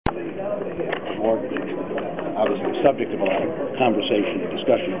the mortgage, obviously the subject of a lot of conversation and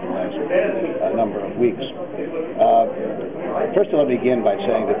discussion over the last number of weeks. First, let me begin by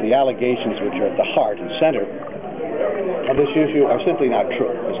saying that the allegations which are at the heart and center of this issue are simply not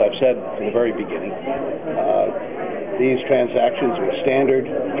true. As I've said from the very beginning, these transactions were standard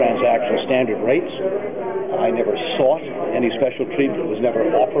transactions, standard rates. I never sought any special treatment, was never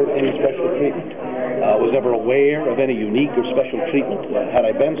offered any special treatment, was never aware of any unique or special treatment. Had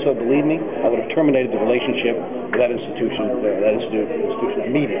I been so, believe me, I would have terminated the relationship with that institution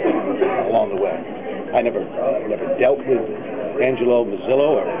immediately along the way. I never dealt with Angelo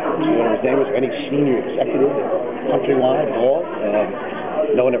Mazzillo or whatever his name was, or any senior executive at Countrywide at all.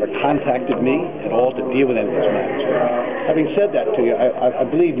 No one ever contacted me at all to deal with any of these matters. Having said that to you, I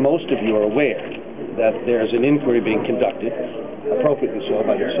believe most of you are aware that there's an inquiry being conducted, appropriately so,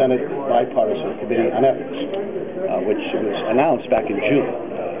 by the Senate Bipartisan Committee on Ethics, which was announced back in June.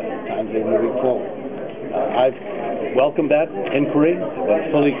 Time they're moving forward. I've welcomed that inquiry. I've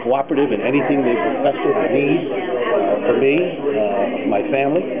been fully cooperative in anything they've requested or need for me, my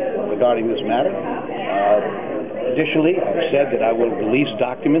family, regarding this matter. Additionally, I've said that I will release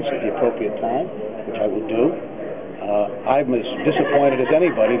documents at the appropriate time, which I will do. I'm as disappointed as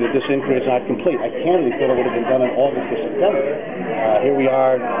anybody that this inquiry is not complete. I candidly thought it would have been done in August or September. Here we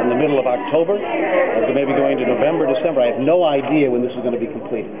are in the middle of October, maybe going to November, December. I have no idea when this is going to be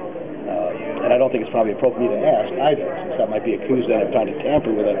completed. And I don't think it's probably appropriate to ask either, since that might be accused then of trying to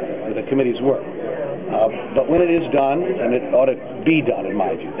tamper with the committee's work. But when it is done, and it ought to be done in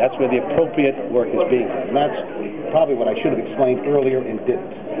my view, that's where the appropriate work is being done. And that's probably what I should have explained earlier and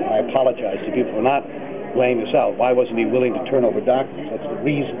didn't. I apologize to people for not laying this out. Why wasn't he willing to turn over documents? That's the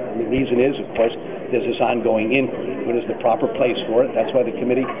reason. And the reason is, of course, there's this ongoing inquiry. What is the proper place for it? That's why the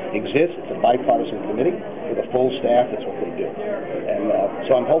committee exists. It's a bipartisan committee with a full staff. That's what they do. And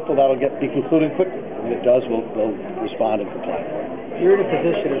so I'm hopeful that'll be concluded quickly. When it does, we'll respond and comply. You're in a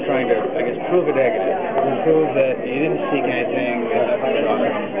position of trying to, I guess, prove a negative, prove that you didn't seek anything.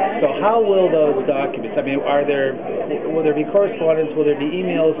 So how will those documents, I mean, will there be correspondence, will there be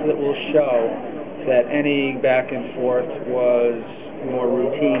emails that will show that any back and forth was more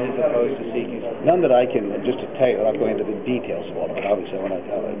routine as opposed to seeking? None that I can, just to tell you, I'm not going into the details of all of it. Obviously, I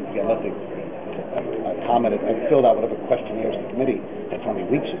commented, I filled out whatever questionnaires the committee had from me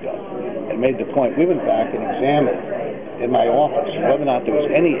weeks ago and made the point. We went back and examined in my office whether or not there was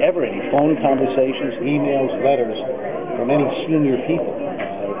ever any phone conversations, emails, letters from any senior people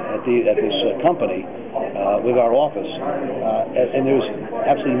at this company with our office, and there was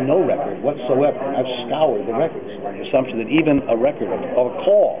absolutely no record whatsoever. I've scoured the records on the assumption that even a record of a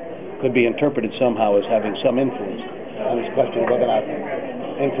call could be interpreted somehow as having some influence on this question of whether or not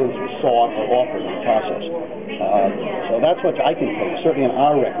influence was sought or offered in the process. So that's what I can tell you, certainly in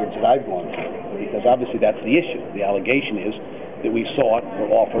our records that I've gone through, because obviously that's the issue. The allegation is that we sought or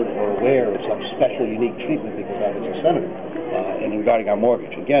offered or aware of some special unique treatment because I was a senator and regarding our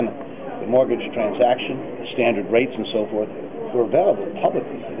mortgage. Again, the mortgage transaction, the standard rates and so forth, were available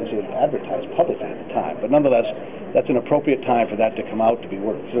publicly because it was advertised publicly at the time. But nonetheless, that's an appropriate time for that to come out, to be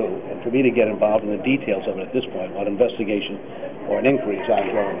worked through, and for me to get involved in the details of it at this point, while an investigation or an inquiry is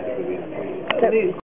ongoing. I think it would be inappropriate.